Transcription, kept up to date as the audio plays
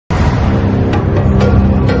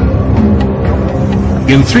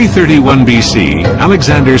In 331 BC,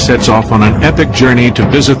 Alexander sets off on an epic journey to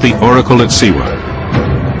visit the oracle at Siwa.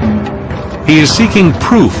 He is seeking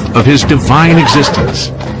proof of his divine existence.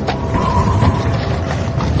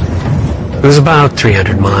 It was about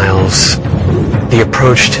 300 miles. The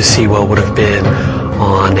approach to Siwa would have been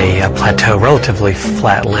on a plateau, relatively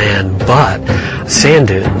flat land, but sand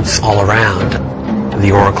dunes all around.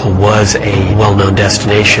 The oracle was a well-known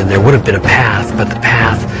destination. There would have been a path, but the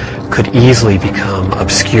path could easily become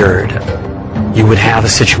obscured. You would have a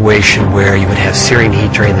situation where you would have searing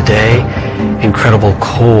heat during the day, incredible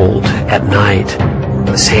cold at night.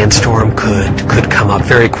 A sandstorm could come up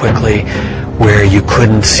very quickly where you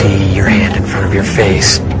couldn't see your hand in front of your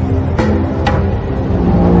face.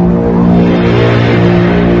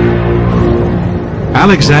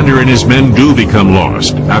 Alexander and his men do become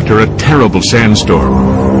lost after a terrible sandstorm.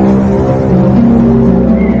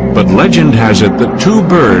 But legend has it that two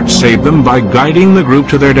birds saved them by guiding the group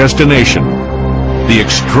to their destination, the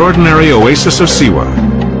extraordinary oasis of Siwa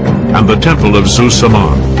and the temple of Zeus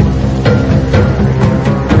Ammon.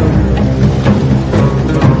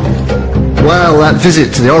 Well, that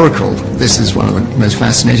visit to the oracle, this is one of the most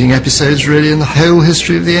fascinating episodes really in the whole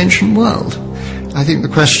history of the ancient world. I think the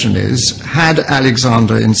question is, had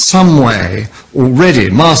Alexander in some way already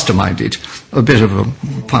masterminded a bit of a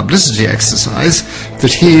publicity exercise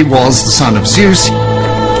that he was the son of Zeus?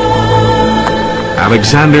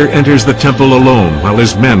 Alexander enters the temple alone while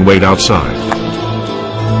his men wait outside.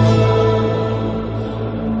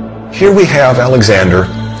 Here we have Alexander.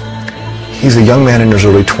 He's a young man in his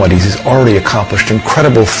early 20s. He's already accomplished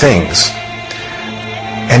incredible things.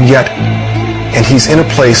 And he's in a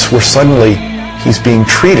place where suddenly he's being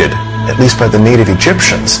treated, at least by the native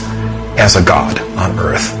Egyptians, as a god on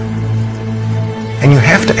earth. And you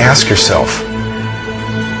have to ask yourself,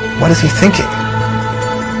 what is he thinking?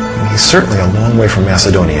 I mean, he's certainly a long way from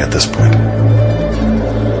Macedonia at this point.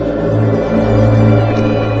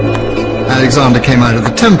 Alexander came out of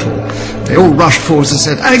the temple. They all rushed forward and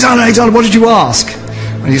said, "Alexander, Alexander, what did you ask?"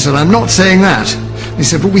 And he said, "I'm not saying that." He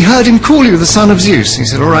said, "But we heard him call you the son of Zeus." He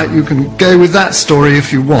said, "All right, you can go with that story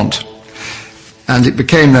if you want." And it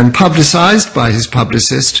became then publicized by his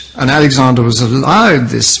publicist, and Alexander was allowed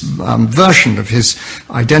this version of his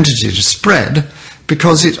identity to spread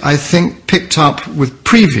because it, I think, picked up with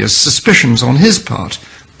previous suspicions on his part,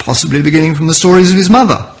 possibly beginning from the stories of his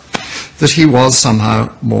mother, that he was somehow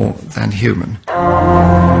more than human.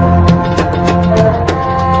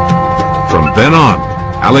 From then on,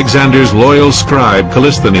 Alexander's loyal scribe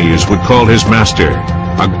Callisthenes would call his master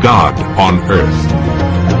a god on earth.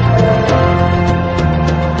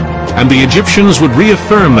 And the Egyptians would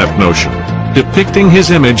reaffirm that notion, depicting his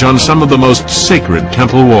image on some of the most sacred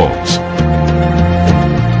temple walls.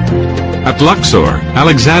 At Luxor,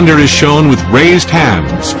 Alexander is shown with raised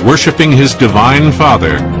hands, worshipping his divine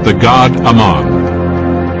father, the god Ammon.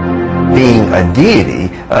 Being a deity,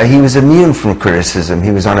 he was immune from criticism.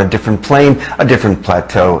 He was on a different plane, a different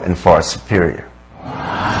plateau, and far superior.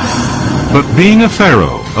 But being a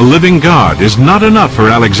pharaoh, a living god, is not enough for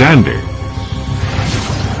Alexander.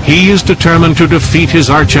 He is determined to defeat his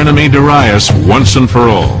archenemy Darius once and for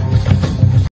all.